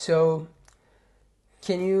So,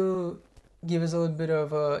 can you give us a little bit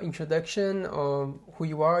of an introduction of who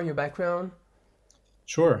you are, your background?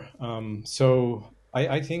 Sure. So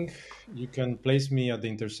I think you can place me at the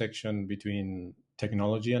intersection between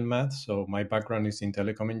technology and math. So my background is in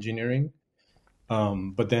telecom engineering,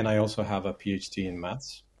 but then I also have a PhD in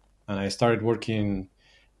maths. And I started working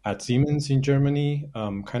at Siemens in Germany,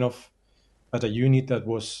 kind of at a unit that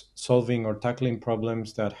was solving or tackling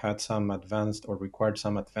problems that had some advanced or required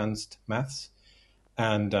some advanced maths.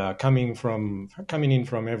 And coming in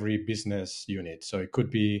from every business unit. So it could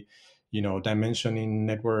be, dimensioning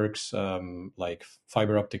networks, like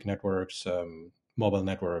fiber optic networks, mobile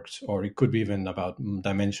networks, or it could be even about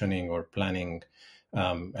dimensioning or planning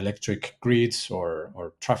electric grids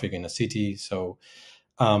or traffic in a city. So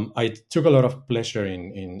I took a lot of pleasure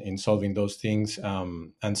in solving those things,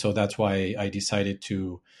 and so that's why I decided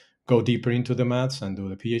to go deeper into the maths and do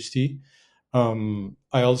the PhD.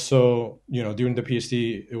 I also, during the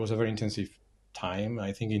PhD, it was a very intensive time.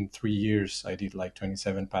 I think in 3 years, I did like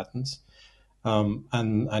 27 patents.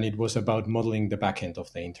 And it was about modeling the backend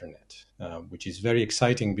of the internet, which is very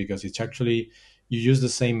exciting because it's actually, you use the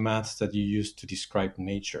same maths that you use to describe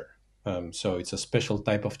nature. So it's a special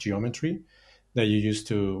type of geometry that you use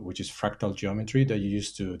to, which is fractal geometry, that you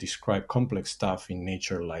use to describe complex stuff in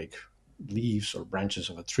nature, like leaves or branches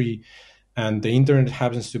of a tree. And the internet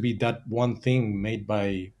happens to be that one thing made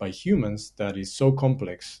by humans that is so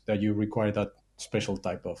complex that you require that special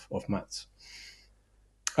type of maths.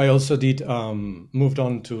 I also did moved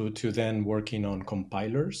on to then working on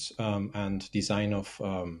compilers and design of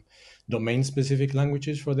domain specific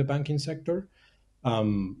languages for the banking sector,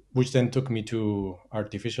 which then took me to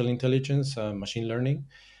artificial intelligence, machine learning.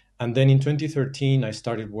 And then in 2013, I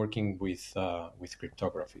started working with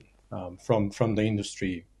cryptography, from the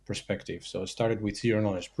industry perspective. So I started with zero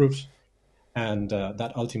knowledge proofs, and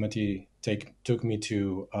that ultimately took me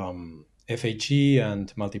to FHE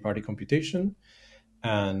and multi-party computation.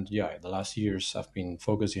 And yeah, the last years I've been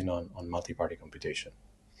focusing on multi-party computation.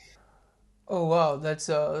 Oh wow, that's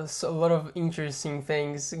a lot of interesting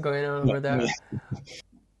things going on Yeah, over yeah. there.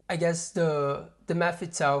 I guess the math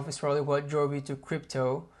itself is probably what drove you to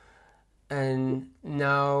crypto, and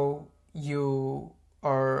now you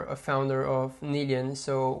are a founder of Nillion.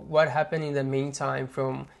 So what happened in the meantime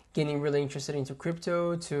from getting really interested into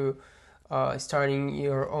crypto to starting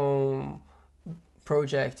your own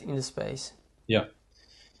project in the space? Yeah.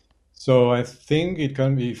 So I think it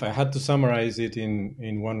can be, if I had to summarize it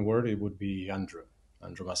in one word, it would be Andrew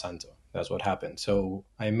Masanto. That's what happened. So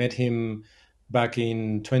I met him back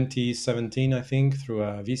in 2017, I think, through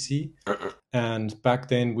a VC. And back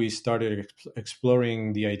then, we started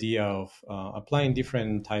exploring the idea of applying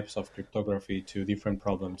different types of cryptography to different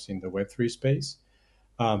problems in the Web3 space.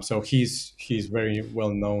 So he's very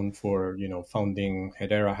well known for founding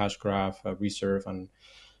Hedera, Hashgraph, Reserve, and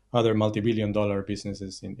other multi-billion-dollar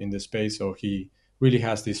businesses in the space. So he really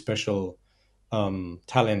has this special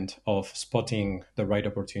talent of spotting the right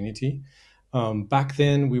opportunity. Back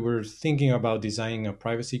then, we were thinking about designing a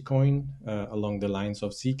privacy coin along the lines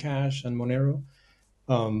of Zcash and Monero,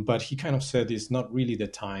 but he kind of said it's not really the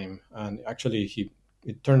time. And actually,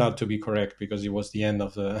 it turned out to be correct because it was the end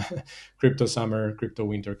of the crypto summer. Crypto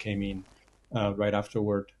winter came in right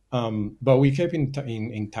afterward. But we kept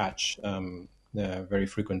in touch very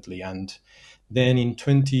frequently. And then in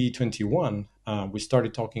 2021, we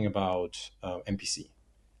started talking about MPC,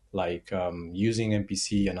 like using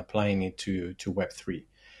MPC and applying it to Web3.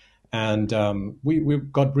 And we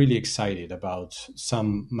got really excited about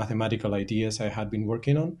some mathematical ideas I had been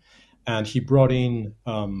working on. And he brought in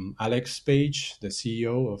Alex Page, the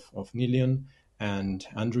CEO of Nillion, and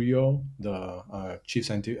Andrew Yo, the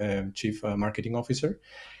chief marketing officer.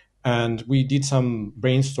 And we did some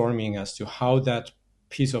brainstorming as to how that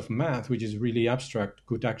piece of math, which is really abstract,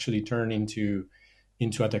 could actually turn into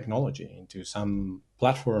a technology, into some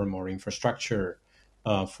platform or infrastructure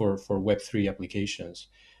for Web3 applications.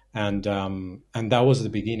 And that was the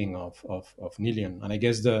beginning of Nillion. And I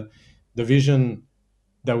guess the vision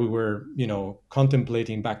that we were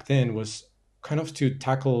contemplating back then was kind of to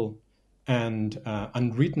tackle an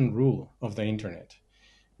unwritten rule of the internet,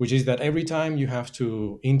 which is that every time you have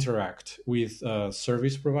to interact with a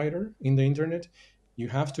service provider in the internet, you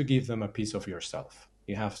have to give them a piece of yourself.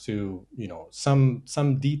 You have to,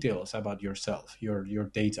 some details about yourself, your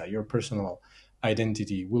data, your personal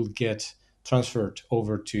identity will get transferred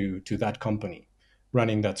over to that company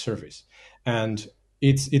running that service. And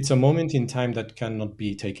it's a moment in time that cannot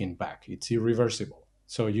be taken back. It's irreversible.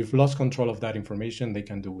 So you've lost control of that information. They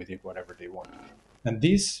can do with it whatever they want. And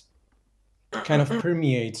this kind of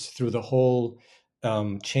permeates through the whole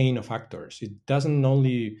chain of actors. It doesn't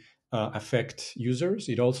only affect users,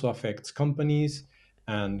 it also affects companies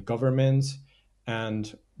and governments.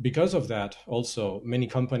 And because of that, also, many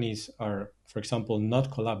companies are, for example,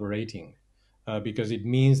 not collaborating because it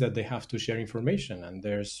means that they have to share information. And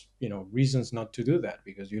there's, reasons not to do that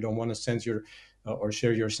because you don't want to send your or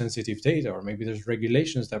share your sensitive data, or maybe there's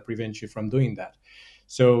regulations that prevent you from doing that.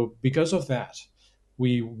 So because of that,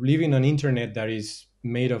 we live in an internet that is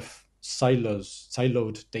made of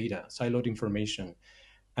siloed data, siloed information,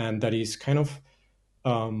 and that is kind of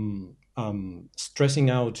stressing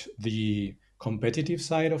out the competitive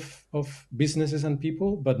side of businesses and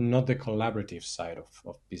people, but not the collaborative side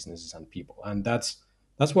of businesses and people. And that's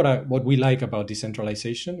what we like about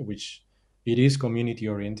decentralization, which it is community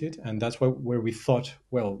oriented, and that's where we thought,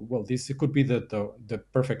 well, this could be the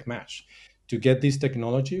perfect match to get this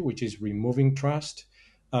technology, which is removing trust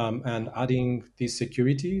and adding this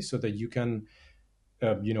security so that you can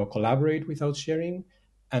collaborate without sharing,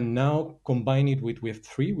 and now combine it with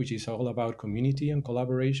Web3, which is all about community and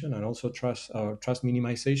collaboration and also trust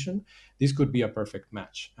minimization. This could be a perfect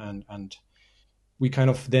match, and we kind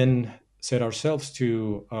of then set ourselves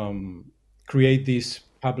to create this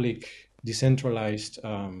public decentralized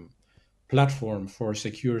platform for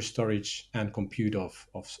secure storage and compute of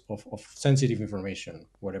sensitive information,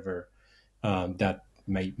 whatever that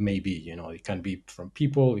may be. It can be from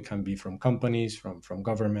people, it can be from companies, from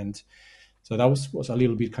government. So that was a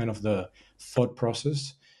little bit kind of the thought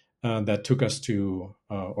process that took us to,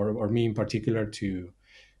 or me in particular, to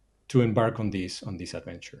embark on this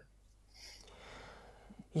adventure.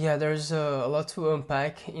 Yeah, there's a lot to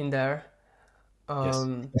unpack in there. Yes.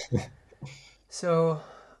 Um, so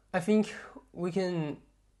I think we can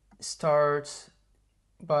start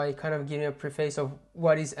by kind of giving a preface of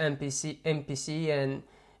what is NPC, and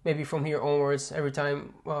maybe from here onwards, every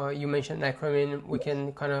time you mention an acronym, we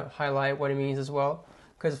can kind of highlight what it means as well.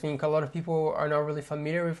 Because I think a lot of people are not really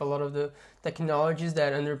familiar with a lot of the technologies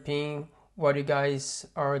that underpin what you guys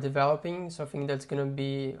are developing. So I think that's going to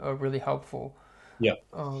be really helpful. Yeah.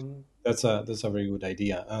 Um, That's a very good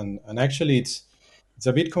idea, and actually it's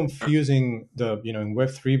a bit confusing in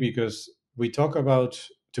Web3 because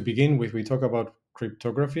to begin with we talk about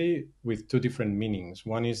cryptography with two different meanings.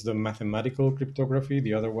 One is the mathematical cryptography,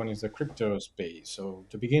 the other one is the crypto space. So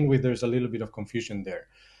to begin with, there's a little bit of confusion there.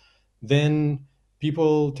 Then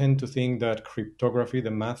people tend to think that cryptography,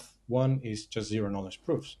 the math one, is just zero knowledge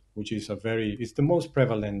proofs, which is it's the most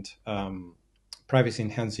prevalent privacy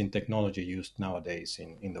enhancing technology used nowadays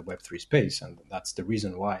in the Web3 space, and that's the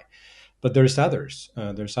reason why. But there's others.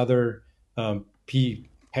 There's other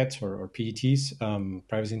PETs or PETs,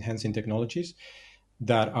 privacy enhancing technologies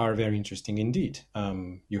that are very interesting indeed.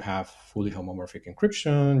 You have fully homomorphic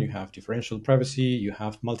encryption, you have differential privacy, you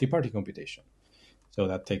have multi-party computation. So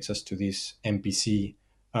that takes us to this MPC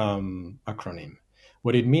acronym.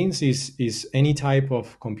 What it means is any type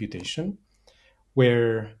of computation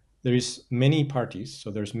where there is many parties,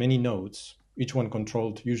 so there's many nodes, each one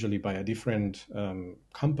controlled usually by a different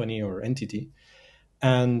company or entity,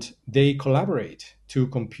 and they collaborate to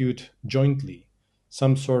compute jointly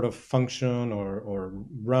some sort of function or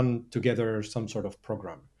run together some sort of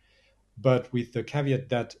program, but with the caveat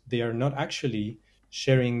that they are not actually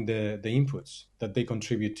sharing the inputs that they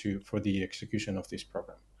contribute to for the execution of this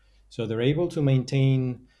program. So they're able to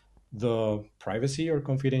maintain the privacy or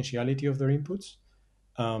confidentiality of their inputs,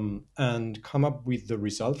 and come up with the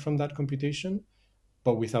result from that computation,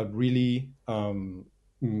 but without really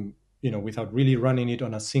running it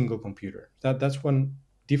on a single computer. That's one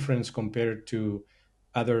difference compared to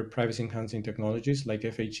other privacy enhancing technologies like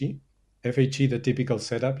FHE. FHE, the typical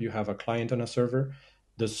setup, you have a client on a server.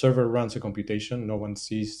 The server runs a computation.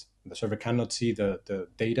 The server cannot see the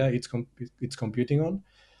data it's computing on.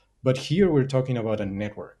 But here we're talking about a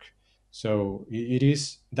network. So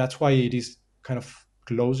that's why it is kind of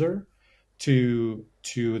closer to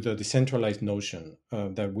the decentralized notion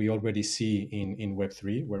that we already see in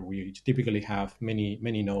Web3, where we typically have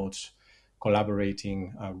many nodes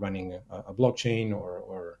collaborating, running a blockchain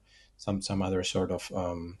or some other sort of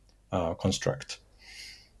construct.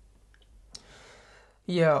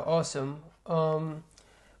 yeah, awesome.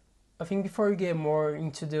 I think before we get more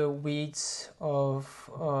into the weeds of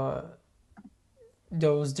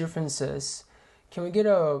those differences, can we get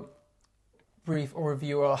a brief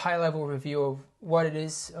overview or a high level review of what it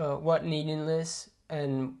is, what Nillion is,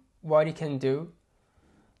 and what it can do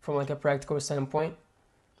from like a practical standpoint?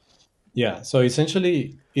 Yeah, so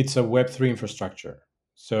essentially it's a Web3 infrastructure.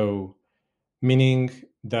 So meaning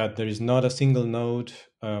that there is not a single node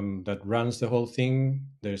that runs the whole thing,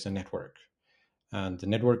 there's a network. and the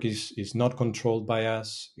network is not controlled by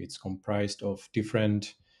us. It's comprised of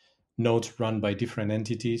different nodes run by different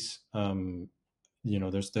entities.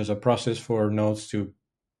 There's a process for nodes to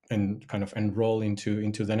and kind of enroll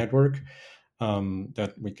into the network,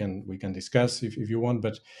 that we can discuss if you want.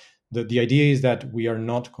 But the idea is that we are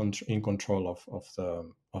not in control of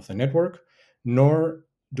the network, nor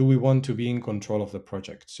do we want to be in control of the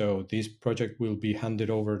project. So this project will be handed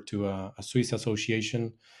over to a Swiss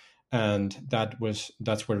association, and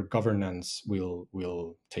that's where governance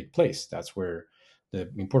will take place. That's where the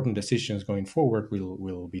important decisions going forward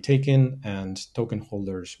will be taken, and token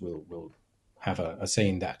holders will have a say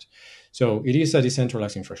in that. So it is a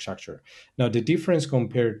decentralized infrastructure. Now, the difference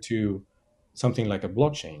compared to something like a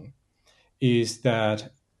blockchain is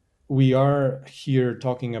that we are here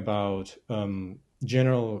talking about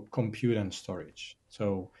general compute and storage.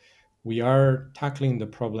 So we are tackling the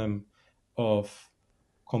problem of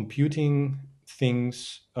computing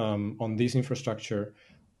things on this infrastructure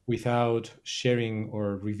without sharing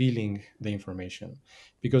or revealing the information.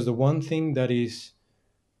 Because the one thing that is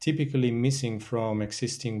typically missing from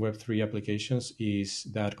existing Web3 applications is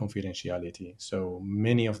that confidentiality. So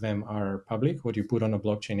many of them are public. What you put on a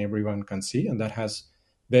blockchain, everyone can see, and that has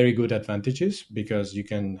very good advantages because you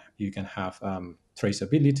can have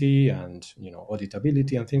traceability and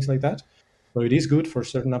auditability and things like that. So it is good for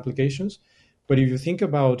certain applications. But if you think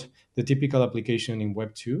about the typical application in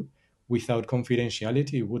Web2, without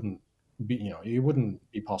confidentiality, it wouldn't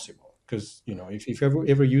be possible, because if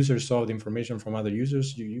every user saw the information from other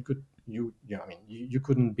users, you could you yeah I mean you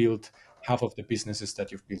couldn't build half of the businesses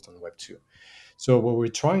that you've built on Web2. So what we're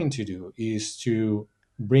trying to do is to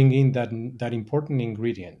bring in that important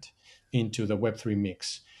ingredient into the Web3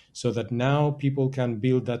 mix, so that now people can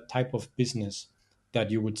build that type of business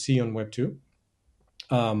that you would see on Web2,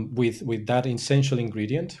 with that essential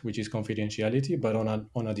ingredient, which is confidentiality, but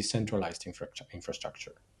on a decentralized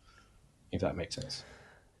infrastructure, if that makes sense.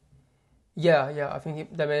 Yeah, yeah, I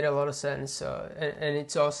think that made a lot of sense, and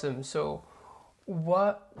it's awesome. So,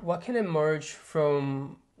 what can emerge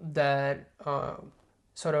from that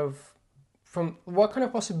sort of from what kind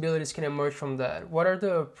of possibilities can emerge from that? What are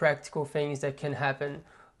the practical things that can happen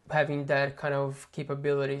having that kind of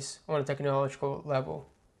capabilities on a technological level?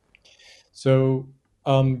 So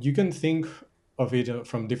you can think of it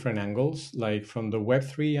from different angles. Like from the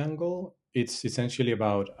Web3 angle, it's essentially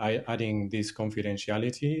about adding this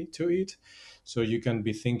confidentiality to it. So you can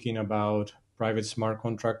be thinking about private smart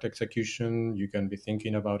contract execution. You can be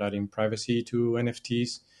thinking about adding privacy to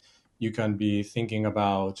NFTs. You can be thinking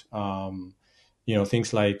about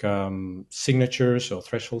things like signatures or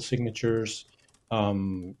threshold signatures.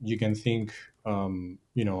 You can think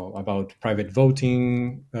about private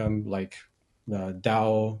voting, like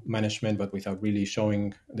DAO management, but without really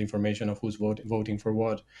showing the information of who's voting for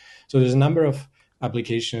what. So there's a number of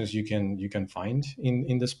applications you can find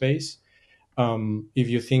in the space. If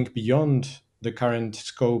you think beyond the current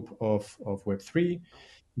scope of Web3,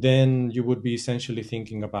 then you would be essentially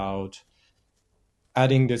thinking about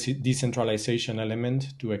adding the decentralization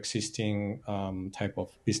element to existing type of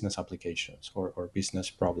business applications or business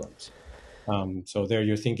problems. So there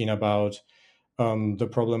you're thinking about the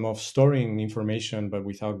problem of storing information, but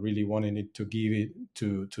without really wanting it to give it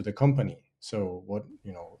to the company. So what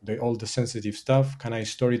all the sensitive stuff, can I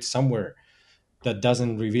store it somewhere that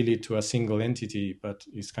doesn't reveal it to a single entity, but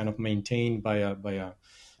is kind of maintained by a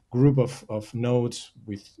group of nodes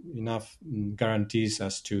with enough guarantees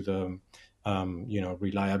as to the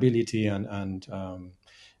reliability and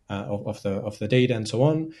of the data and so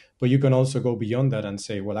on. But you can also go beyond that and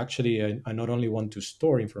say, well, actually, I not only want to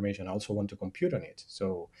store information, I also want to compute on it.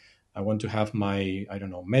 So I want to have my, I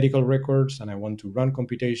don't know, medical records, and I want to run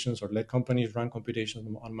computations or let companies run computations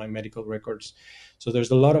on my medical records. So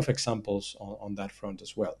there's a lot of examples on that front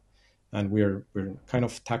as well. And we're kind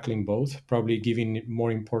of tackling both, probably giving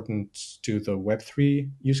more importance to the Web3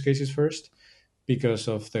 use cases first, because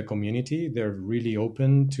of the community. They're really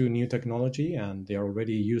open to new technology and they're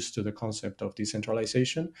already used to the concept of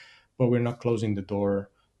decentralization, but we're not closing the door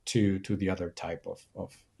to the other type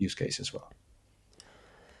of use case as well.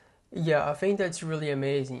 Yeah, I think that's really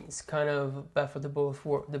amazing. It's kind of the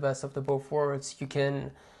best of the both worlds. You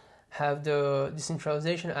can have the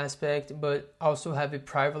decentralization aspect, but also have it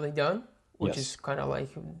privately done, which is Yes. kind of like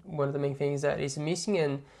one of the main things that is missing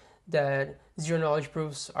and that zero knowledge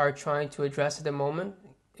proofs are trying to address at the moment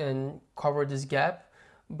and cover this gap.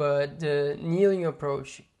 But the Nillion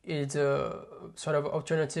approach is a sort of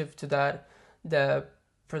alternative to that that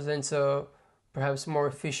presents a perhaps more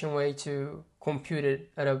efficient way to compute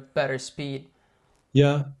it at a better speed.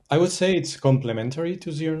 Yeah, I would say it's complementary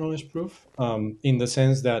to zero knowledge proof, in the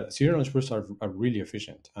sense that zero knowledge proofs are really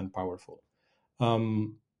efficient and powerful.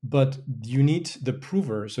 But you need the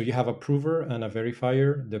prover. So you have a prover and a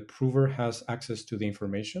verifier. The prover has access to the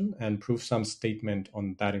information and proves some statement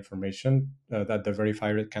on that information that the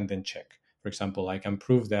verifier can then check. For example, I can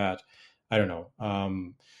prove that, I don't know,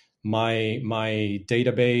 my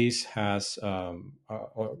database has,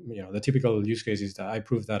 or, the typical use case is that I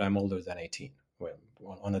prove that I'm older than 18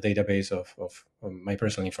 on a database of my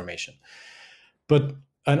personal information. But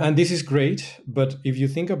and this is great, but if you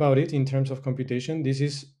think about it in terms of computation, this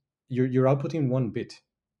is you're outputting one bit.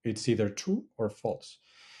 It's either true or false.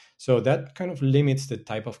 So that kind of limits the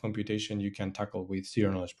type of computation you can tackle with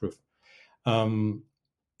zero knowledge proof. Um,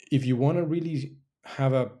 if you want to really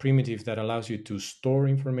have a primitive that allows you to store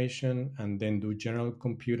information and then do general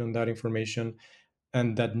compute on that information,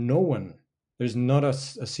 and that no one, there's not a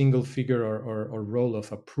single figure or role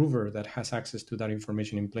of a prover that has access to that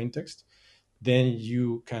information in plain text, then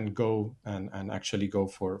you can go and actually go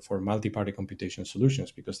for multi-party computation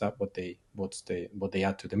solutions, because that's what they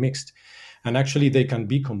add to the mixed, and actually they can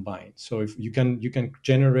be combined. So if you can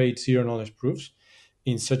generate zero knowledge proofs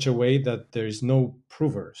in such a way that there is no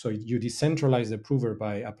prover, so you decentralize the prover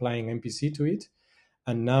by applying MPC to it,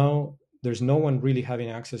 and now there's no one really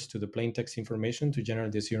having access to the plain text information to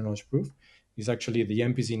generate the zero knowledge proof. It's actually the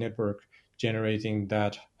MPC network generating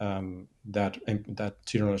that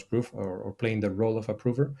zero knowledge proof, or playing the role of a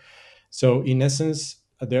prover. So in essence,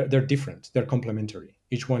 they're different. They're complementary.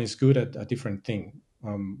 Each one is good at a different thing.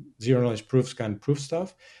 Zero knowledge proofs can prove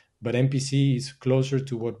stuff, but MPC is closer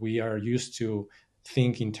to what we are used to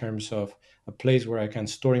think in terms of a place where I can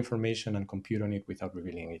store information and compute on it without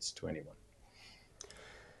revealing it to anyone.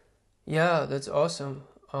 Yeah, that's awesome.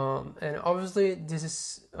 And obviously,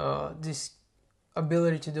 this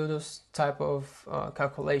ability to do those type of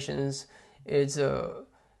calculations is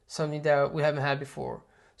something that we haven't had before.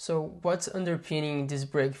 So, what's underpinning this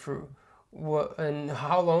breakthrough? What and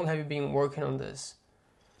how long have you been working on this?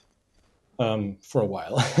 For a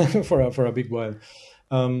while, for a big while.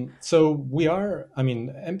 So we are. I mean,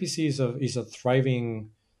 MPC is a thriving,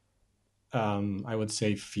 I would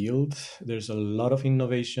say, field. There's a lot of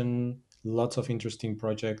innovation, lots of interesting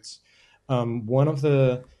projects. One of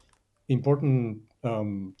the important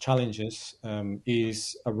challenges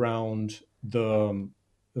is around the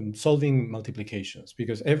solving multiplications,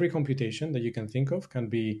 because every computation that you can think of can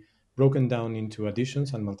be broken down into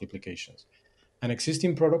additions and multiplications. And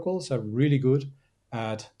existing protocols are really good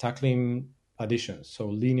at tackling additions, so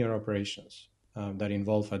linear operations that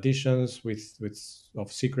involve additions with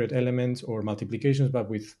of secret elements, or multiplications but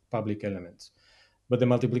with public elements. But the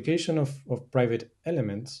multiplication of private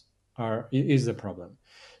elements is the problem.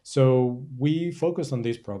 So we focused on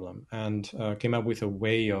this problem and came up with a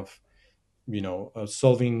way of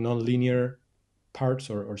solving nonlinear parts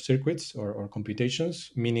or circuits or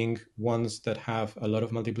computations, meaning ones that have a lot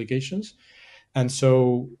of multiplications. And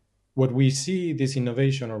so what we see this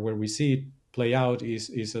innovation, or where we see it play out, is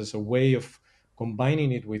as a way of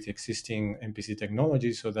combining it with existing MPC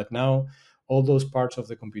technology, so that now all those parts of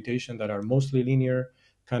the computation that are mostly linear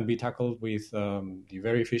can be tackled with the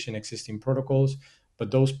very efficient existing protocols. But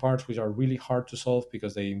those parts which are really hard to solve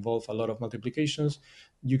because they involve a lot of multiplications,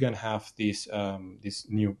 you can have this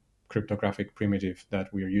new cryptographic primitive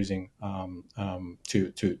that we are using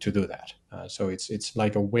to do that. So it's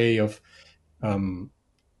like a way of um,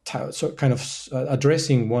 so kind of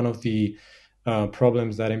addressing one of the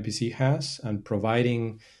problems that MPC has, and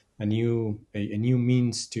providing a new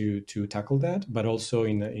means to tackle that, but also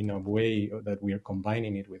in a way that we are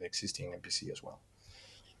combining it with existing MPC as well.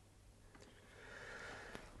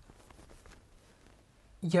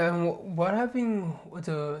 Yeah, and what have been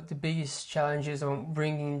the biggest challenges on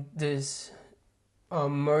bringing this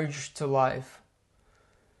merge to life?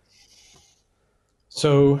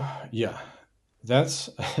 So yeah,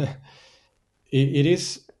 that's it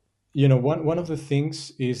is. One of the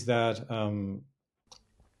things is that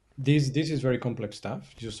this is very complex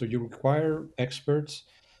stuff. So you require experts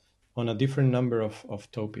on a different number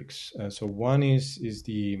of topics. So one is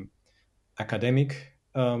the academic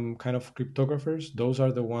kind of cryptographers. Those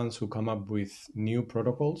are the ones who come up with new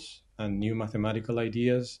protocols and new mathematical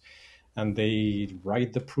ideas, and they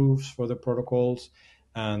write the proofs for the protocols,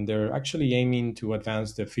 and they're actually aiming to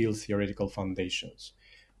advance the field theoretical foundations.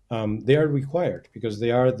 They are required because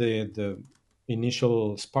they are the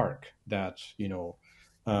initial spark that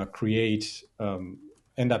create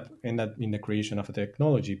end up in the creation of a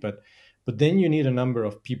technology. But then you need a number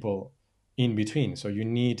of people in between. So you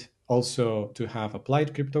need also to have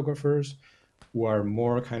applied cryptographers who are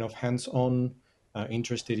more kind of hands-on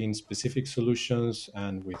interested in specific solutions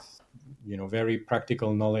and with very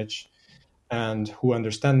practical knowledge, and who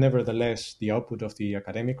understand nevertheless the output of the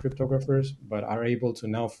academic cryptographers, but are able to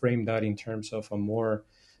now frame that in terms of a more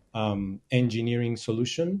engineering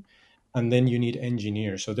solution. And then you need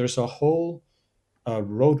engineers. So there's a whole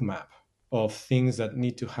roadmap of things that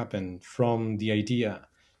need to happen from the idea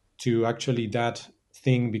to actually that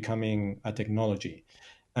thing becoming a technology.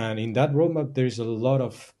 And in that roadmap, there's a lot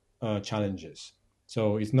of challenges.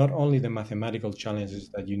 So it's not only the mathematical challenges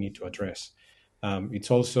that you need to address,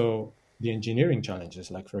 it's also the engineering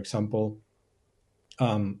challenges. Like, for example,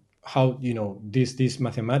 how this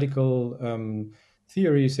mathematical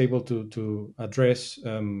theory is able to address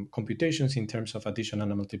computations in terms of addition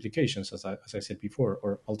and multiplications, as I said before,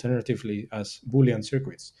 or alternatively as Boolean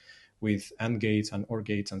circuits with AND gates and OR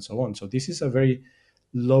gates and so on. So this is a very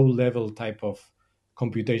low level type of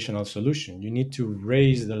computational solution. You need to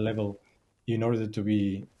raise the level in order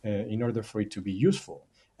for it to be useful.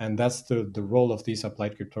 And that's the role of these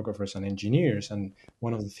applied cryptographers and engineers. And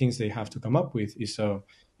one of the things they have to come up with is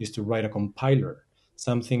to write a compiler,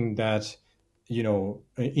 something that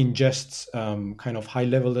ingests kind of high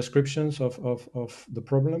level descriptions of the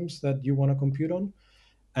problems that you want to compute on,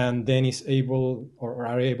 and then is able or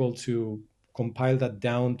are able to compile that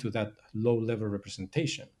down to that low level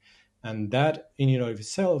representation. And that in and of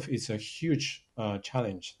itself is a huge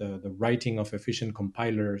challenge, the writing of efficient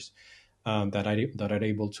compilers that are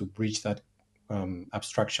able to bridge that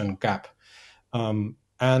abstraction gap.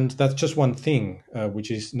 And that's just one thing,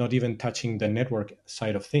 which is not even touching the network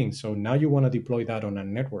side of things. So now you want to deploy that on a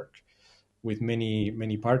network with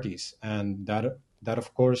many parties, and that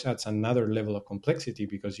of course adds another level of complexity,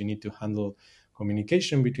 because you need to handle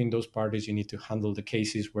communication between those parties. You need to handle the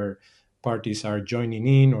cases where parties are joining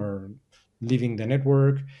in or leaving the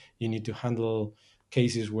network. You need to handle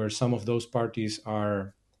cases where some of those parties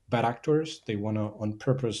are bad actors. They want to on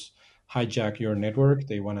purpose hijack your network.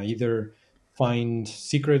 They want to either find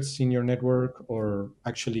secrets in your network or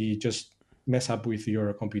actually just mess up with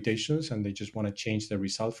your computations, and they just want to change the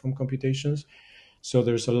result from computations. So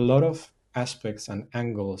there's a lot of aspects and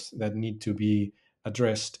angles that need to be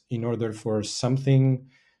addressed in order for something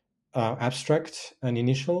abstract and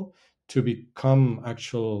initial to become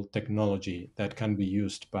actual technology that can be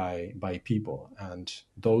used by people. And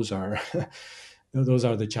those are those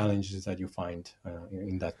are the challenges that you find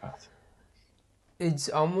in that path. It's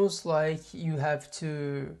almost like you have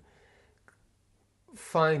to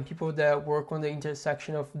find people that work on the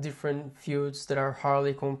intersection of different fields that are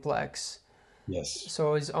highly complex. Yes.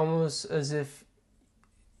 So it's almost as if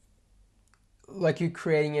like you're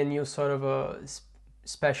creating a new sort of a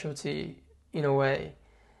specialty in a way.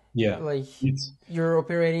 Yeah. Like It's you're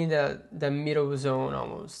operating the middle zone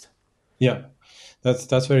almost. Yeah,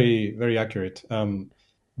 that's very accurate.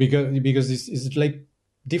 Because it's like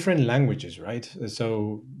different languages, right?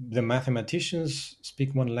 So the mathematicians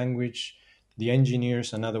speak one language, the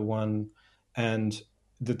engineers another one, and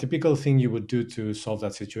the typical thing you would do to solve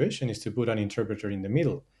that situation is to put an interpreter in the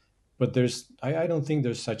middle. But I don't think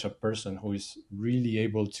there's such a person who is really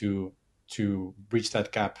able to bridge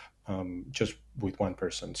that gap just with one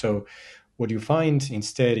person. So what you find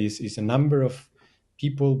instead is a number of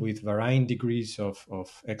people with varying degrees of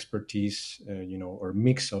expertise, or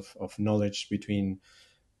mix of knowledge between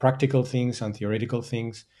practical things and theoretical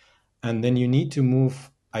things. And then you need to move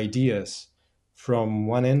ideas from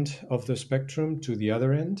one end of the spectrum to the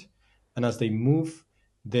other end. And as they move,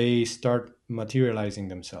 they start materializing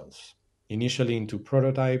themselves, initially into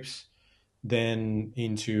prototypes, then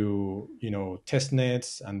into test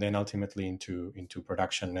nets, and then ultimately into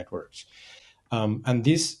production networks. And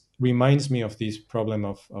this reminds me of this problem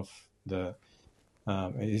of the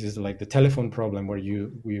this is like the telephone problem, where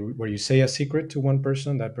where you say a secret to one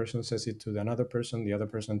person, that person says it to another person, the other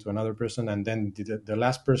person to another person, and then the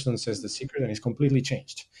last person says the secret, and it's completely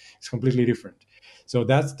changed. It's completely different. So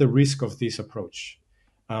that's the risk of this approach,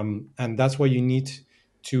 and that's why you need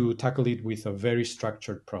to tackle it with a very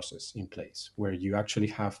structured process in place, where you actually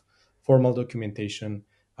have formal documentation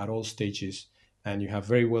at all stages, and you have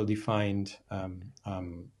very well defined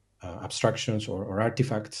abstractions or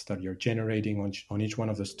artifacts that you're generating on each one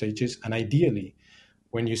of the stages. And ideally,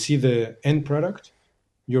 when you see the end product,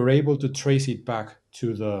 you're able to trace it back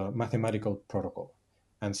to the mathematical protocol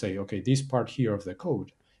and say, okay, this part here of the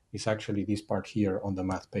code is actually this part here on the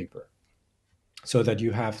math paper, so that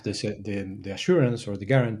you have the assurance or the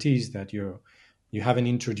guarantees that you haven't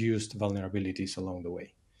introduced vulnerabilities along the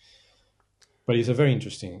way. But it's a very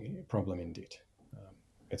interesting problem indeed.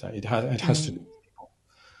 It has to do.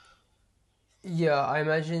 Yeah, I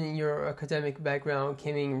imagine your academic background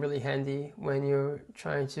came in really handy when you're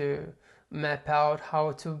trying to map out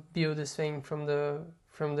how to build this thing from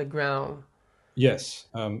the ground. Yes,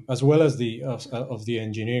 as well as the of the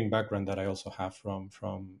engineering background that I also have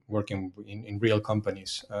from working in real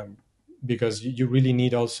companies, because you really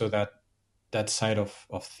need also that side of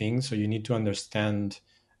things. So you need to understand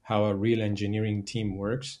how a real engineering team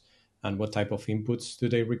works and what type of inputs do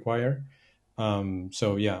they require.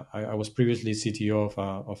 So yeah, I was previously CTO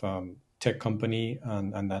of a tech company,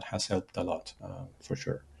 and that has helped a lot for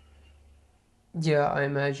sure. Yeah, I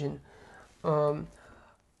imagine. Um,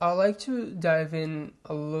 I'd like to dive in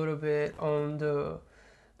a little bit on the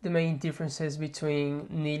main differences between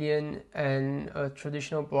Nillion and a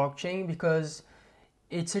traditional blockchain because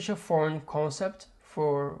it's such a foreign concept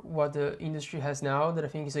for what the industry has now that I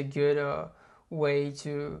think is a good way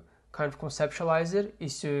to kind of conceptualize it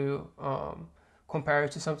is to compare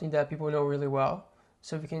it to something that people know really well.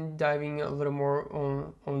 So if we can dive in a little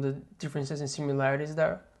more on the differences and similarities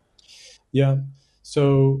there. Yeah.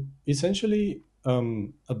 So essentially,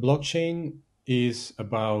 a blockchain is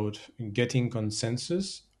about getting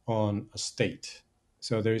consensus on a state.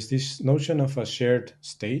 So there is this notion of a shared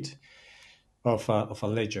state of a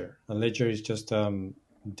ledger. A ledger is just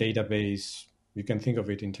database. You can think of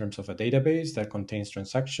it in terms of a database that contains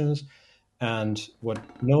transactions. And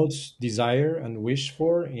what nodes desire and wish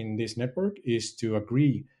for in this network is to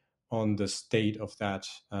agree on the state of that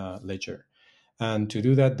ledger. And to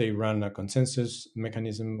do that, they run a consensus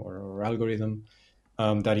mechanism or algorithm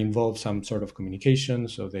that involves some sort of communication.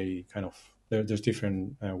 So they kind of there's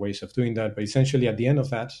different ways of doing that, but essentially at the end of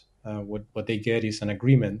that, what they get is an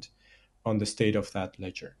agreement on the state of that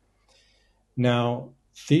ledger. Now,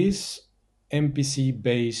 this MPC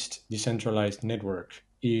based decentralized network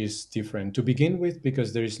is different to begin with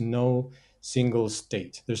because there is no single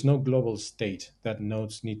state, there's no global state that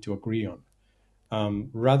nodes need to agree on.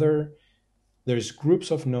 Rather, there's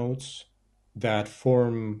groups of nodes that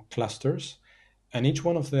form clusters, and each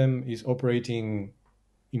one of them is operating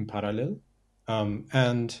in parallel.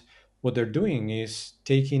 And what they're doing is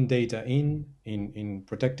taking data in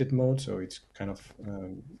protected mode, so it's kind of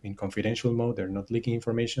in confidential mode. They're not leaking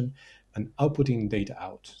information, and outputting data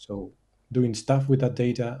out. So doing stuff with that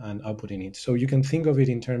data and outputting it. So you can think of it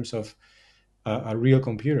in terms of a real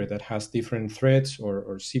computer that has different threads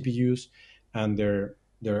or CPUs, and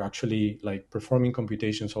they're actually like performing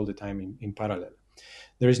computations all the time in parallel.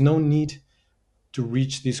 There is no need to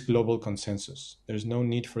reach this global consensus. There's no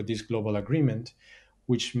need for this global agreement,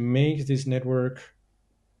 which makes this network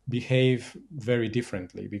behave very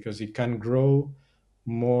differently because it can grow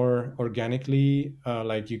more organically.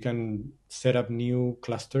 Like you can set up new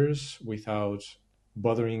clusters without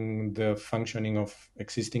bothering the functioning of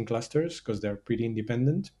existing clusters because they're pretty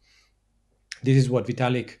independent. This is what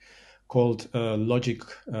Vitalik called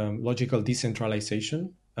logical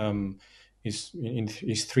decentralization.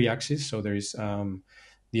 Is three axes. So there is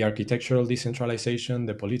the architectural decentralization,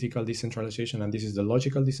 the political decentralization, and this is the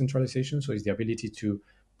logical decentralization. So it's the ability to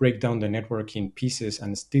break down the network in pieces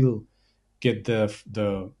and still get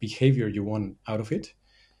the behavior you want out of it.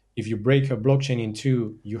 If you break a blockchain in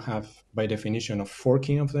two, you have by definition a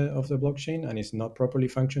forking of the blockchain, and it's not properly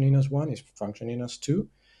functioning as one; it's functioning as two.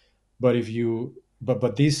 But if you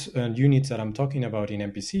but these units that I'm talking about in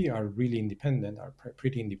MPC are really independent, are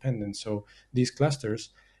pretty independent. So these clusters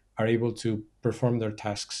are able to perform their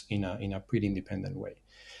tasks in a pretty independent way.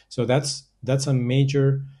 So that's a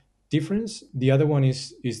major difference. The other one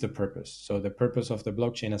is the purpose. So the purpose of the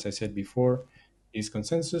blockchain, as I said before, is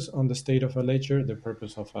consensus on the state of a ledger. The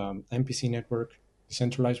purpose of MPC network,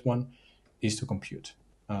 decentralized one, is to compute.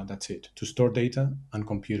 That's it, to store data and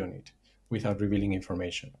compute on it without revealing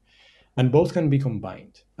information, and both can be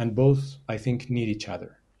combined, and both I think need each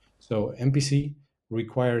other. So MPC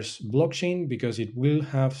requires blockchain because it will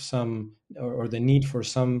have some or the need for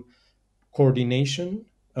some coordination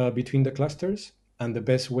between the clusters, and the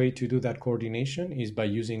best way to do that coordination is by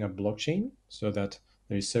using a blockchain so that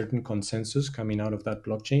there is certain consensus coming out of that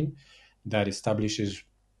blockchain that establishes,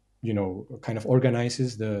 kind of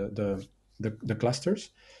organizes the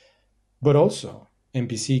clusters. But also,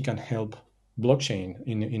 MPC can help blockchain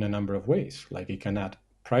in a number of ways. Like it can add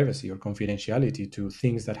privacy or confidentiality to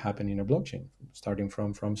things that happen in a blockchain, starting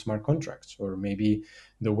from smart contracts, or maybe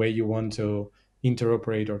the way you want to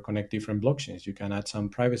interoperate or connect different blockchains. You can add some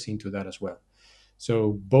privacy into that as well.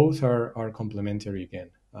 So both are complementary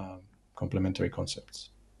again, complementary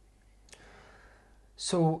concepts.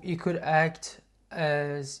 So it could act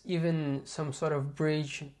as even some sort of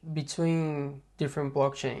bridge between different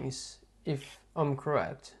blockchains, if I'm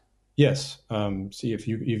correct. Yes. See, if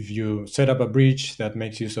you set up a bridge that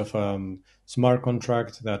makes use of smart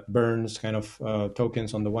contract that burns kind of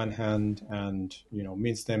tokens on the one hand and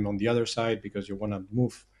mints them on the other side because you want to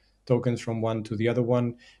move tokens from one to the other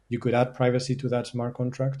one, you could add privacy to that smart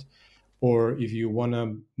contract. Or if you want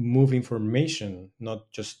to move information,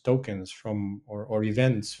 not just tokens or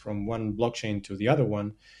events from one blockchain to the other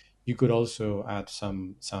one, you could also add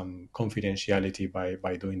some confidentiality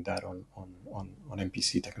by doing that on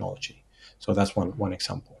MPC technology. So that's one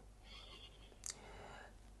example.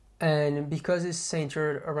 And because it's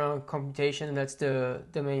centered around computation, and that's the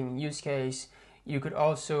main use case, you could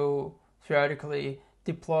also theoretically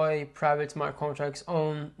deploy private smart contracts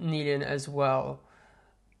on Nillion as well.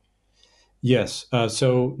 Yes.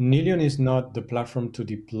 So Nillion is not the platform to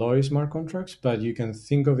deploy smart contracts, but you can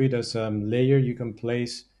think of it as a layer you can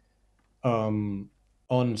place um,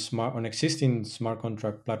 on existing smart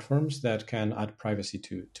contract platforms that can add privacy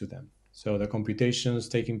to them. So the computations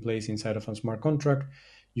taking place inside of a smart contract,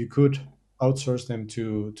 you could outsource them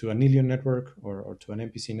to a Nillion network or to an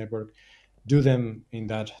MPC network, do them in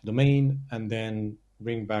that domain, and then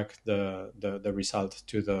bring back the result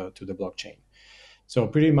to the blockchain. So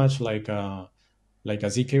pretty much like a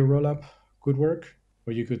ZK rollup could work,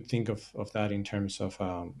 or you could think of that in terms of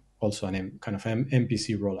also kind of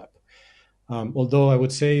MPC rollup. Although I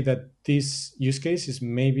would say that this use case is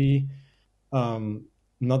maybe um,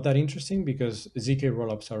 not that interesting because ZK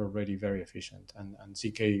rollups are already very efficient, and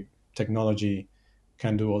ZK technology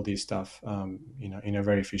can do all this stuff in a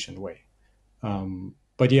very efficient way.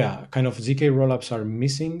 But yeah, kind of ZK rollups are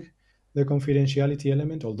missing the confidentiality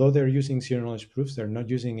element. Although they're using zero knowledge proofs, they're not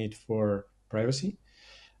using it for privacy.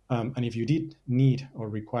 And if you did need or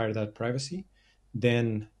require that privacy,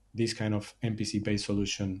 then this kind of MPC based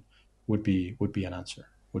solution would be an answer.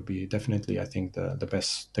 Would be definitely, I think, the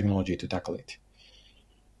best technology to tackle it.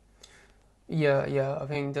 Yeah, yeah. I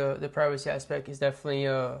think the privacy aspect is definitely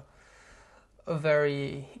a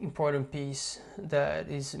very important piece that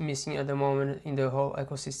is missing at the moment in the whole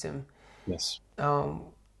ecosystem. Yes. Um,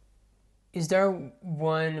 is there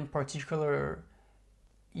one particular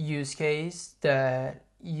use case that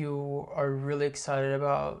you are really excited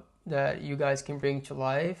about that you guys can bring to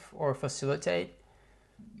life or facilitate?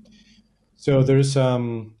 So there's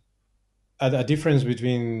a difference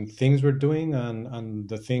between things we're doing and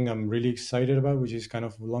the thing I'm really excited about, which is kind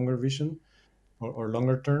of longer vision or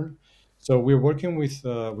longer term. So we're working with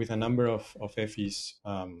a number of FEs.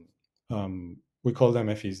 We call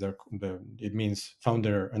them FEs. It means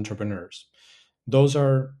founder entrepreneurs. Those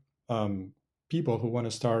are people who want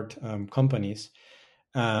to start companies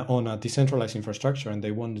on a decentralized infrastructure, and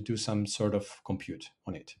they want to do some sort of compute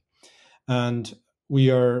on it. And we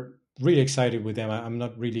are really excited with them. I'm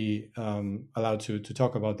not really allowed to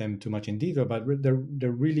talk about them too much in detail, but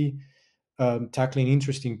they're really tackling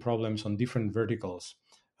interesting problems on different verticals,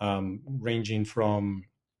 ranging from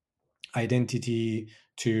identity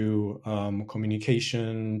to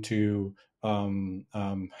communication to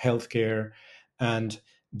healthcare, and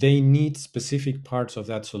they need specific parts of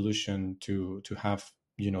that solution to have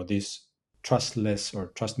this trustless or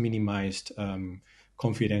trust minimized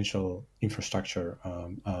confidential infrastructure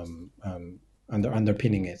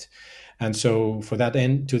underpinning it. And so for that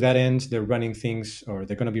end, to that end, they're running things, or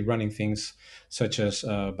they're going to be running things such as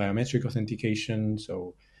biometric authentication.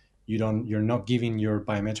 So you're not giving your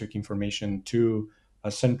biometric information to a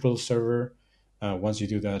central server. Once you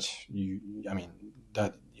do that, I mean,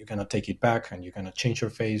 that you cannot take it back, and you cannot change your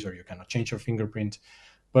face or you cannot change your fingerprint,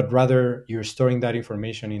 but rather you're storing that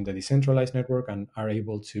information in the decentralized network and are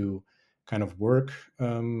able to kind of work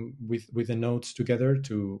with the nodes together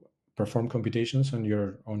to perform computations on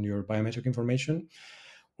your biometric information.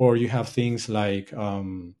 Or you have things like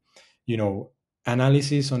you know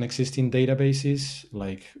analysis on existing databases,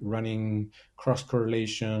 like running cross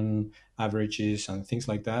correlation averages and things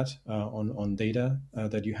like that on data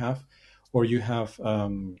that you have. Or you have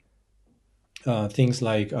things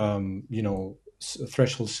like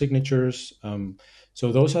threshold signatures.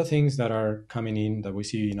 So those are things that are coming in that we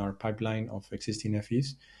see in our pipeline of existing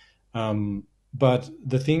FEs. But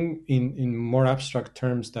the thing in more abstract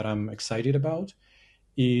terms that I'm excited about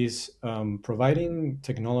is providing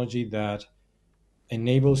technology that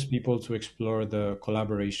enables people to explore the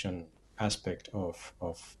collaboration aspect of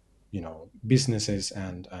businesses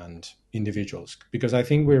and individuals, because I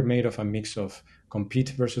think we're made of a mix of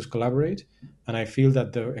compete versus collaborate, and I feel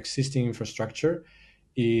that the existing infrastructure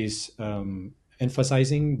is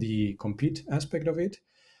emphasizing the compete aspect of it,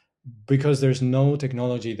 because there's no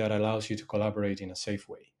technology that allows you to collaborate in a safe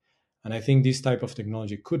way. And I think this type of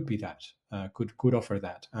technology could be that, could offer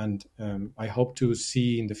that. And I hope to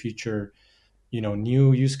see in the future,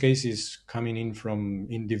 new use cases coming in from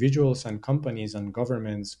individuals and companies and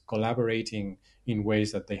governments collaborating in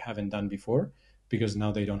ways that they haven't done before, because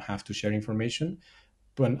now they don't have to share information,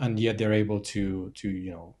 but and yet they're able to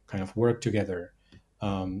kind of work together,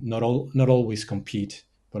 not always compete,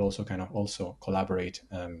 but also kind of also collaborate,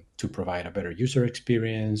 to provide a better user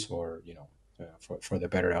experience, or for the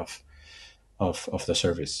better of the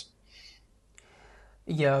service.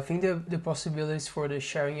 Yeah, I think the possibilities for the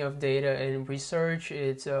sharing of data and research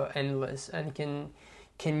it's endless and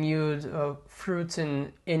can yield fruits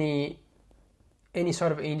in any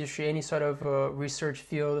sort of industry, any sort of research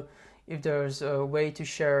field. If there's a way to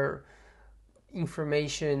share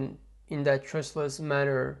information in that trustless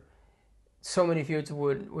manner, so many fields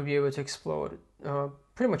would be able to explode.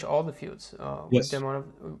 Pretty much all the fields with the Yes. amount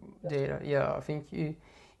of data. Yeah, I think it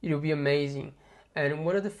will be amazing. And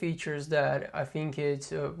one of the features that I think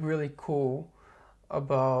is really cool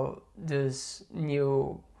about this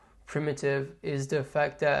new primitive is the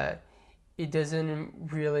fact that it doesn't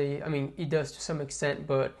really, I mean, it does to some extent,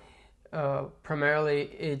 but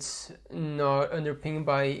primarily it's not underpinned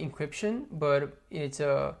by encryption, but it's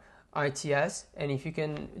ITS. And if you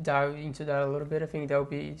can dive into that a little bit, I think that would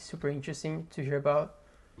be super interesting to hear about.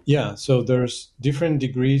 Yeah, so there's different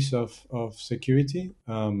degrees of security,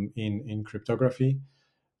 in cryptography.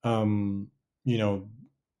 Um, you know,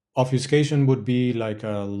 Obfuscation would be like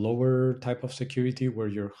a lower type of security where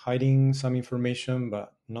you're hiding some information,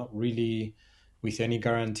 but not really with any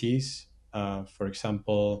guarantees. For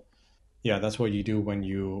example, yeah, that's what you do when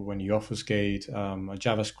you obfuscate a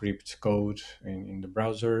JavaScript code in the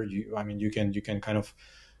browser. You can kind of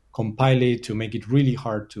compile it to make it really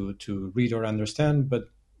hard to read or understand, but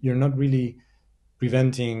you're not really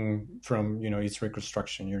preventing from its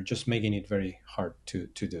reconstruction. You're just making it very hard to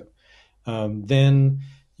do. Then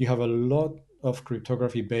you have a lot of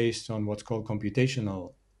cryptography based on what's called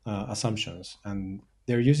computational assumptions, and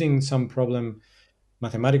they're using some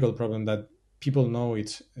mathematical problem that people know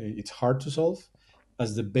it's hard to solve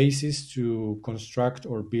as the basis to construct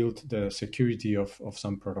or build the security of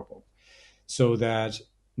some protocol, so that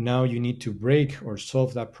now you need to break or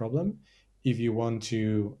solve that problem if you want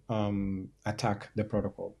to attack the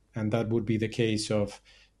protocol. And that would be the case of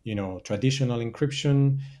traditional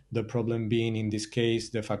encryption, the problem being in this case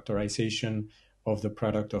the factorization of the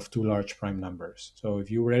product of two large prime numbers. So if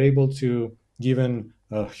you were able to, given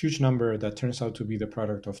a huge number that turns out to be the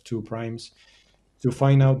product of two primes, to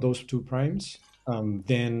find out those two primes,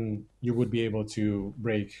 then you would be able to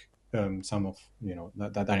break some of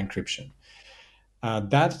that encryption.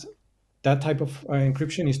 That type of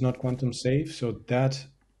encryption is not quantum safe, so that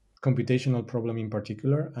computational problem in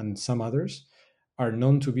particular and some others are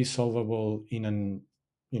known to be solvable in an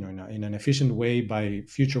efficient way by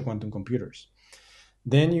future quantum computers.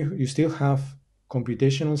 Then you still have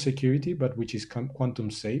computational security, but which is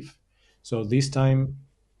quantum safe. So this time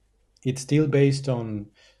it's still based on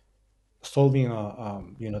solving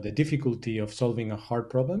the difficulty of solving a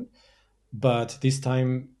hard problem, but this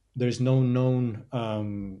time there's no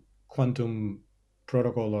known quantum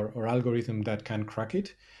protocol or algorithm that can crack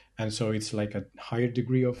it, and so it's like a higher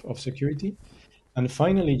degree of security. And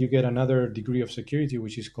finally, you get another degree of security,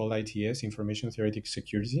 which is called ITS, Information Theoretic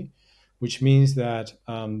Security, which means that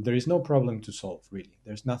there is no problem to solve. Really,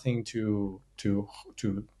 there's nothing to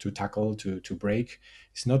tackle, to break.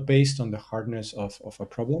 It's not based on the hardness of a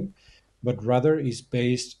problem, but rather is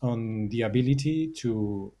based on the ability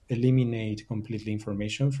to eliminate completely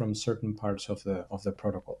information from certain parts of the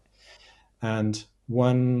protocol. And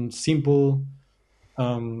one simple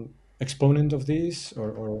exponent of this,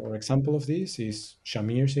 or example of this, is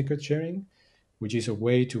Shamir secret sharing, which is a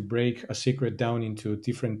way to break a secret down into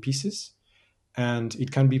different pieces. And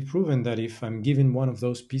it can be proven that if I'm given one of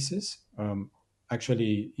those pieces,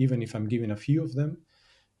 actually, even if I'm given a few of them,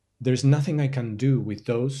 there's nothing I can do with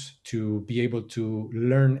those to be able to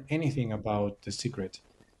learn anything about the secret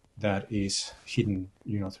that is hidden,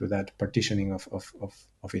 through that partitioning of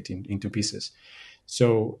it into pieces.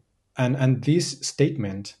 So, and this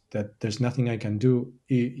statement that there's nothing I can do,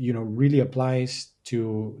 really applies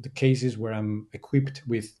to the cases where I'm equipped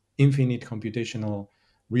with infinite computational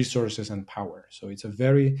resources and power. So it's a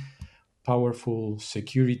very powerful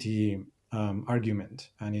security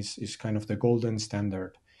argument, and is kind of the golden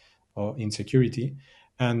standard in security.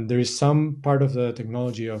 And there is some part of the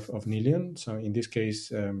technology of Nillion. So in this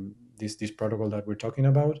case, this protocol that we're talking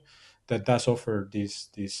about, that does offer this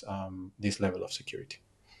level of security,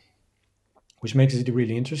 which makes it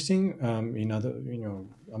really interesting. In other,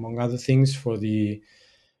 among other things,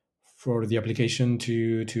 for the application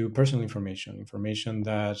to personal information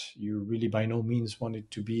that you really by no means want it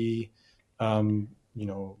to be, you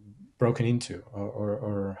know, broken into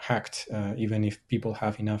or hacked, even if people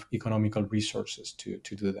have enough economical resources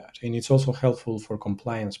to do that. And it's also helpful for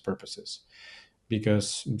compliance purposes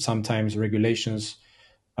because sometimes regulations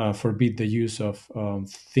forbid the use of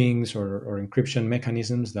things or encryption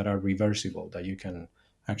mechanisms that are reversible, that you can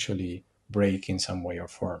actually break in some way or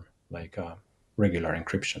form, like regular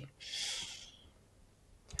encryption.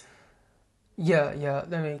 Yeah, yeah,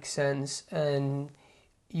 that makes sense. And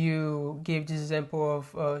you gave this example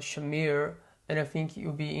of Shamir, and I think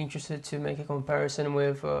you'll be interested to make a comparison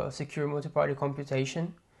with secure multi-party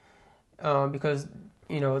computation, because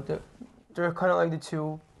they're kind of like the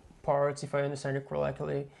two parts, if I understand it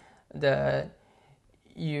correctly, that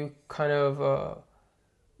you kind of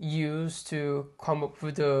use to come up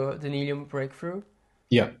with the Nillion breakthrough.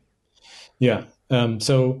 Yeah, yeah.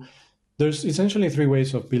 So there's essentially three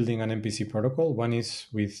ways of building an MPC protocol. One is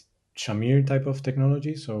with Shamir type of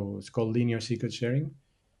technology, so it's called linear secret sharing.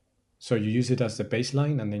 So you use it as the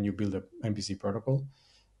baseline, and then you build a MPC protocol.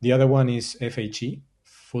 The other one is FHE,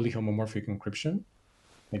 fully homomorphic encryption.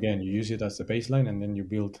 Again, you use it as the baseline, and then you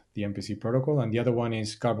build the MPC protocol. And the other one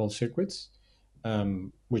is garbled circuits,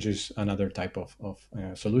 which is another type of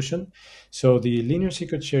solution. So the linear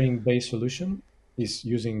secret sharing based solution is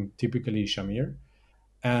using typically Shamir.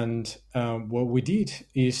 And what we did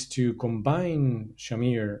is to combine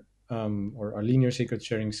Shamir, or a linear secret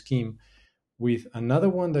sharing scheme, with another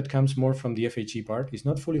one that comes more from the FHE part. It's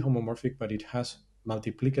not fully homomorphic, but it has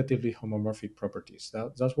multiplicatively homomorphic properties.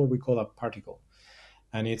 That's what we call a particle.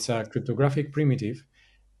 And it's a cryptographic primitive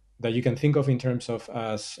that you can think of in terms of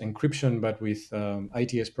as encryption, but with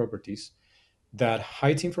ITS properties that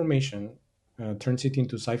hides information, turns it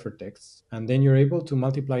into ciphertexts, and then you're able to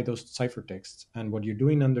multiply those ciphertexts. And what you're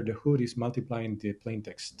doing under the hood is multiplying the plain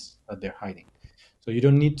texts that they're hiding. So you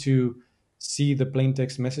don't need to see the plain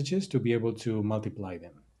text messages to be able to multiply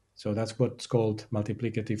them. So that's what's called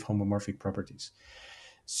multiplicative homomorphic properties.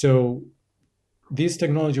 So this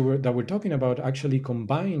technology that we're talking about actually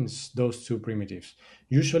combines those two primitives.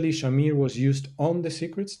 Usually, Shamir was used on the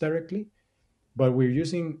secrets directly, but we're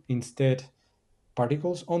using instead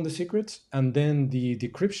particles on the secrets, and then the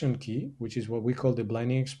decryption key, which is what we call the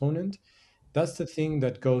blinding exponent. That's the thing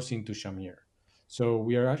that goes into Shamir. So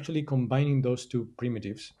we are actually combining those two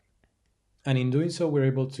primitives, and in doing so, we're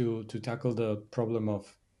able to tackle the problem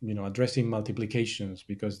of addressing multiplications,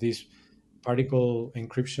 because this particle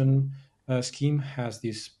encryption scheme has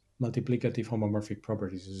these multiplicative homomorphic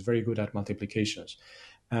properties. It's very good at multiplications,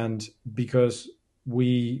 and because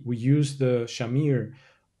we use the Shamir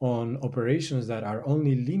on operations that are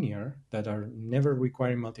only linear, that are never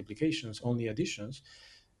requiring multiplications, only additions,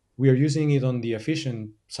 we are using it on the efficient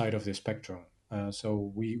side of the spectrum.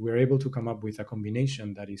 So we're able to come up with a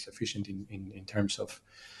combination that is efficient in terms of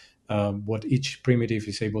what each primitive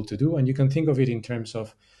is able to do. And you can think of it in terms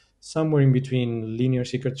of somewhere in between linear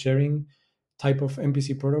secret sharing type of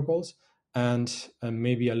MPC protocols and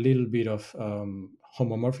maybe a little bit of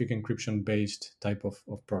homomorphic encryption based type of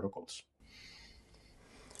protocols.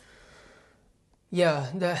 Yeah,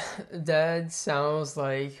 that sounds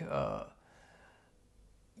like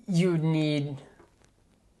you need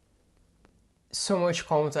so much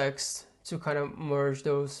context to kind of merge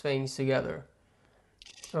those things together.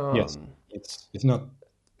 Yes, Um, it's not.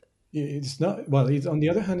 It's not, well, it's on the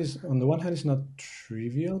other hand, is on the one hand it's not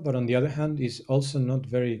trivial, but on the other hand is also not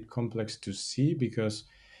very complex to see, because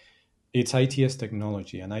it's ITS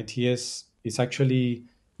technology, and ITS is actually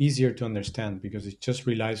easier to understand because it just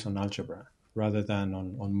relies on algebra rather than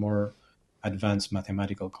on more advanced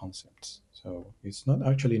mathematical concepts. So it's not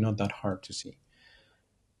actually not that hard to see.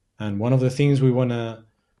 And one of the things we want to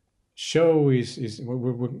show is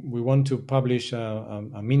we want to publish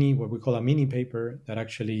a mini, what we call a mini paper, that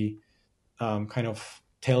actually kind of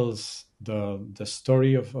tells the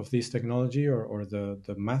story of this technology, or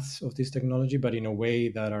the maths of this technology, but in a way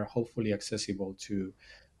that are hopefully accessible to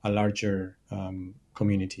a larger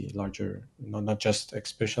community, larger, not just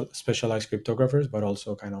specialized cryptographers, but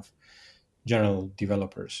also kind of general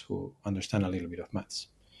developers who understand a little bit of maths.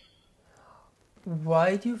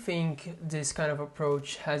 why do you think this kind of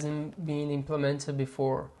approach hasn't been implemented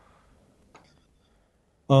before?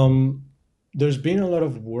 Um, there's been a lot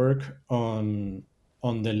of work on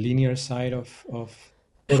the linear side of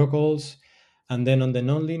protocols, and then on the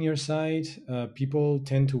nonlinear side, people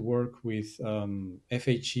tend to work with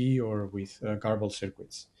FHE or with garbled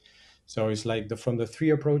circuits. So it's like from the three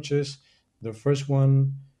approaches, the first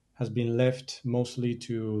one has been left mostly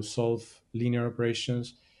to solve linear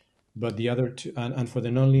operations. but the other two, and for the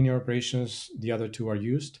nonlinear operations, the other two are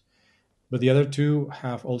used. But the other two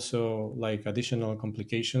have also like additional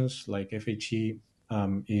complications, like FHE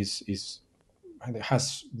is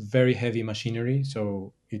has very heavy machinery,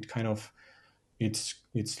 so it kind of it's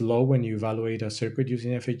slow when you evaluate a circuit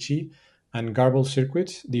using FHE. And garbled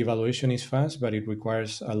circuit, the evaluation is fast, but it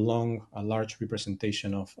requires a large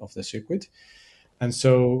representation of the circuit. And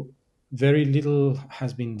so very little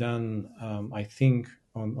has been done, I think,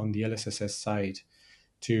 on the LSSS side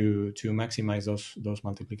to maximize those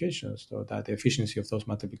multiplications, so that the efficiency of those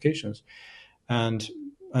multiplications. And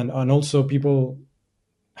and also people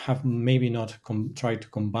have maybe not tried to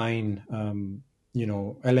combine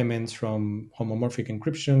elements from homomorphic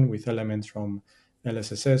encryption with elements from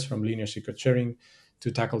LSSS, from linear secret sharing,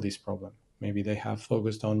 to tackle this problem. Maybe they have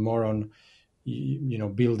focused on more on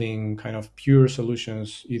building kind of pure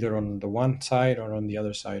solutions either on the one side or on the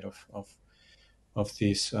other side of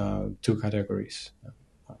these two categories.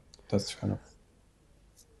 That's kind of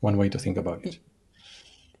one way to think about it.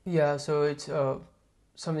 Yeah, so it's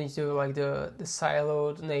something to do like the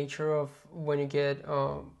siloed nature of when you get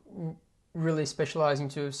really specialized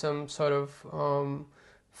into some sort of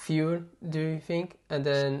field, do you think? And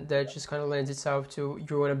then that just kind of lends itself to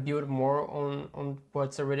you want to build more on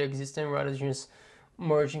what's already existing rather than just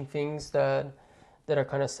merging things that are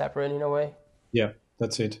kind of separate in a way. Yeah,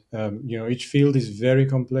 that's it. Each field is very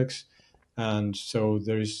complex, and so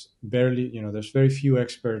there's very few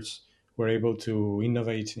experts who are able to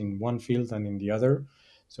innovate in one field and in the other.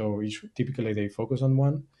 So typically they focus on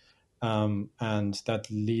one, and that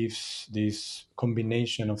leaves this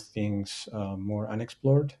combination of things more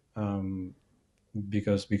unexplored,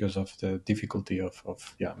 because of the difficulty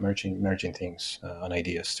of merging things and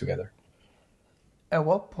ideas together. At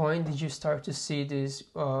what point did you start to see this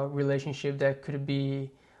relationship that could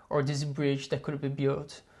be, or this bridge that could be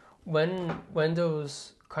built? When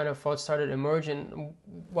those kind of thoughts started emerging,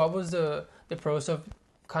 what was the process of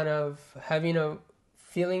kind of having a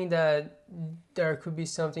feeling that there could be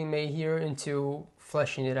something made here into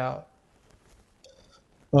fleshing it out?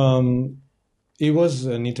 Um, it was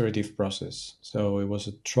an iterative process, so it was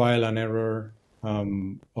a trial and error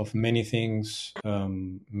of many things,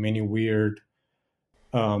 many weird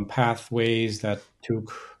pathways that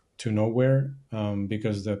took to nowhere,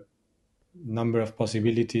 because the number of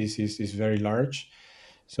possibilities is very large.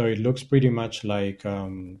 So it looks pretty much like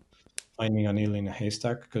finding a needle in a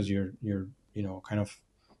haystack, because you're kind of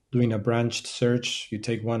doing a branched search. You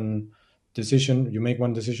take one decision, you make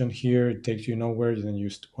one decision here, it takes you nowhere. Then you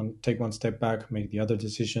take one step back, make the other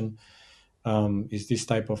decision. Is this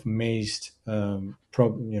type of mazed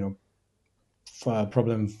problem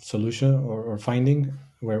solution or finding,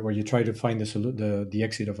 where you try to find the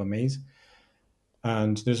exit of a maze.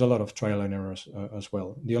 And there's a lot of trial and errors as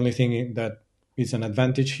well. The only thing that is an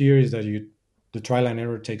advantage here is that the trial and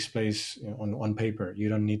error takes place on paper. You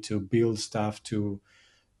don't need to build stuff to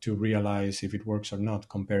realize if it works or not,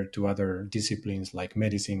 compared to other disciplines like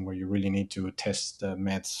medicine, where you really need to test the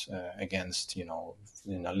meds against in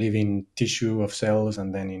a living tissue of cells,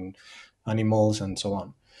 and then in animals, and so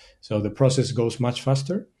on. So the process goes much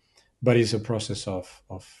faster, but it's a process of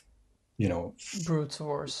you know Brute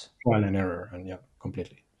force. trial and error, and yeah,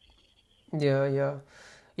 completely. Yeah, yeah.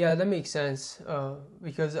 Yeah, that makes sense.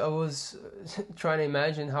 Because I was trying to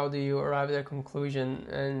imagine how do you arrive at a conclusion,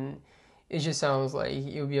 and it just sounds like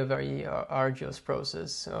it would be a very arduous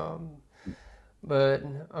process. But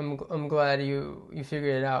I'm glad you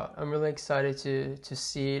figured it out. I'm really excited to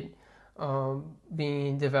see it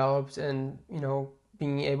being developed, and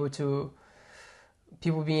being able to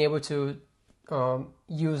people being able to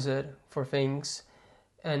use it for things.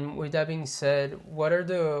 And with that being said, what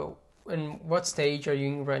stage are you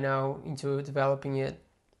in right now into developing it?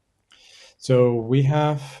 So we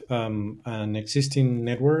have an existing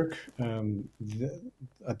network.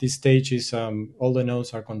 At this stage, is all the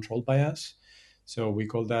nodes are controlled by us. So we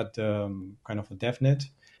call that kind of a DevNet.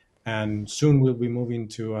 And soon we'll be moving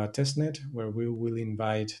to a testnet, where we will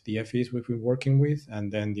invite the FEs we've been working with.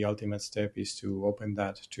 And then the ultimate step is to open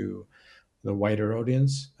that to the wider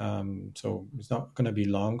audience. So it's not going to be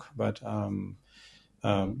long, but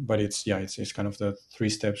it's kind of the three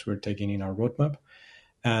steps we're taking in our roadmap.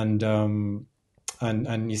 And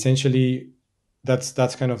and essentially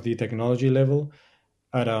that's kind of the technology level.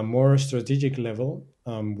 At a more strategic level,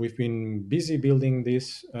 we've been busy building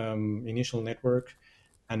this initial network,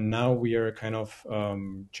 and now we are kind of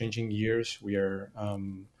changing gears. We are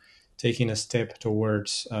taking a step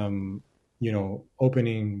towards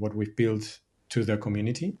opening what we've built to the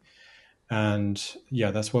community. And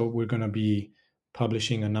yeah, that's what we're going to be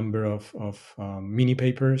publishing a number of mini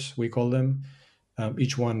papers, we call them,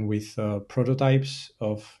 each one with prototypes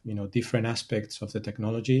of different aspects of the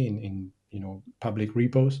technology in public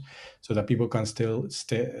repos, so that people can still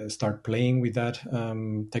start playing with that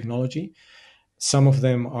technology. Some of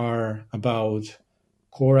them are about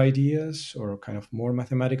core ideas or kind of more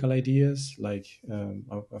mathematical ideas, like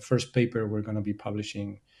a first paper we're going to be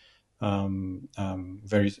publishing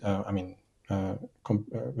very,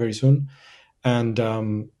 very soon, and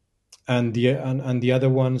and the other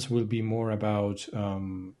ones will be more about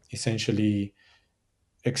essentially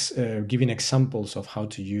giving examples of how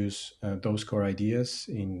to use those core ideas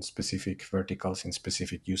in specific verticals in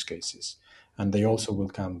specific use cases, and they also will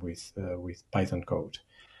come with Python code.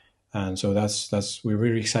 And so that's we're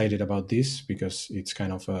really excited about this because it's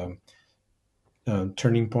kind of a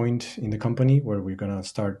turning point in the company where we're going to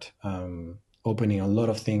start opening a lot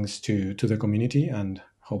of things to the community, and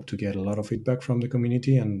hope to get a lot of feedback from the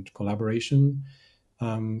community and collaboration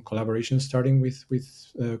starting with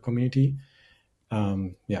community.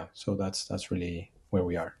 Yeah, so that's really where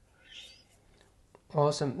we are.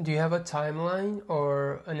 Awesome. Do you have a timeline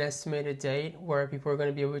or an estimated date where people are going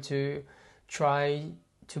to be able to try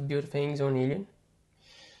to build things on Nillion?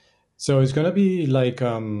 So it's going to be like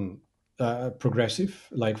progressive.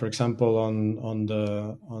 Like for example, on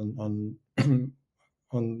the on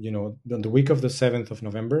on the week of the 7th of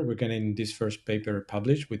November, we're getting this first paper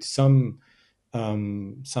published with some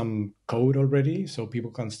code already, so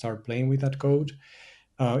people can start playing with that code.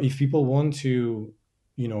 If people want to,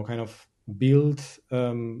 kind of build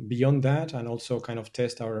beyond that and also kind of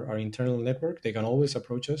test our internal network, they can always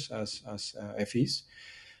approach us as FEs.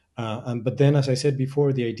 But then, as I said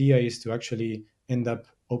before, the idea is to actually end up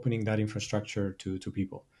opening that infrastructure to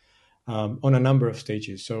people on a number of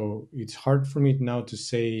stages. So it's hard for me now to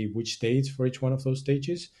say which dates for each one of those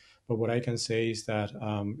stages, but what I can say is that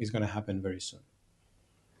it's going to happen very soon.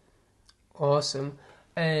 Awesome.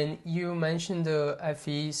 And you mentioned the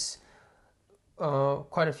FEs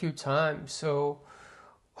quite a few times. So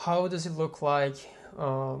how does it look like?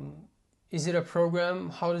 Is it a program?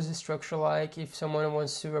 How does it structure like? If someone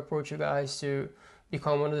wants to approach you guys to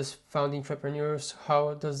become one of the founding entrepreneurs,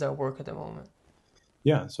 how does that work at the moment?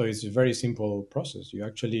 Yeah, so it's a very simple process. You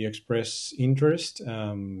actually express interest,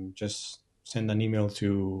 just send an email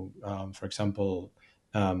to, for example,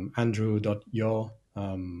 andrew.yo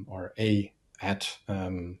or a at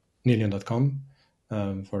nillion.com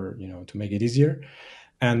for, to make it easier,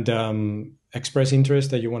 and express interest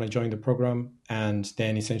that you want to join the program. And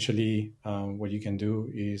then essentially what you can do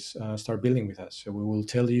is start building with us. So we will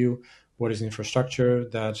tell you what is the infrastructure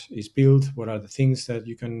that is built, what are the things that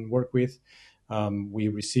you can work with. We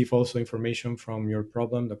receive also information from your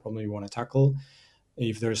problem, the problem you want to tackle.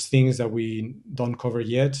 If there's things that we don't cover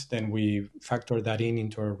yet, then we factor that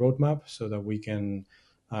into our roadmap so that we can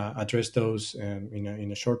address those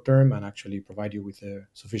in a short term and actually provide you with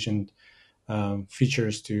sufficient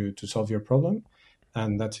features to solve your problem.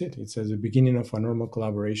 And that's it. It's at the beginning of a normal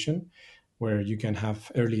collaboration where you can have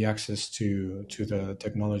early access to the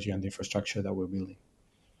technology and the infrastructure that we're building.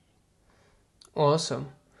 Awesome.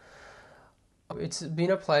 It's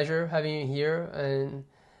been a pleasure having you here and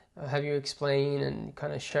have you explain and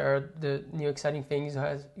kind of share the new exciting things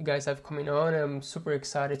you guys have coming on. I'm super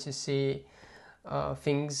excited to see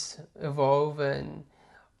things evolve and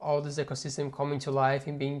all this ecosystem coming to life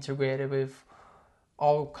and being integrated with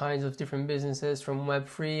all kinds of different businesses from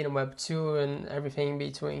Web3 and Web2 and everything in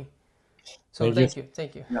between. So Thank you. thank you.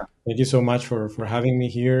 Thank you. Yeah. Thank you so much for having me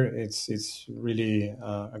here. It's really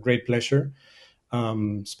a great pleasure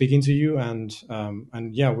speaking to you, and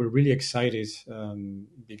yeah, we're really excited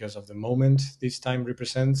because of the moment this time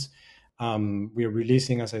represents. We're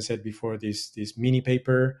releasing, as I said before, this mini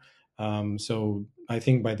paper. So I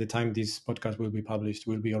think by the time this podcast will be published,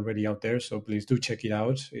 will be already out there. So please do check it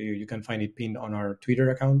out. You can find it pinned on our Twitter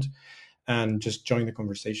account, and just join the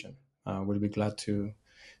conversation. We'll be glad to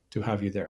have you there.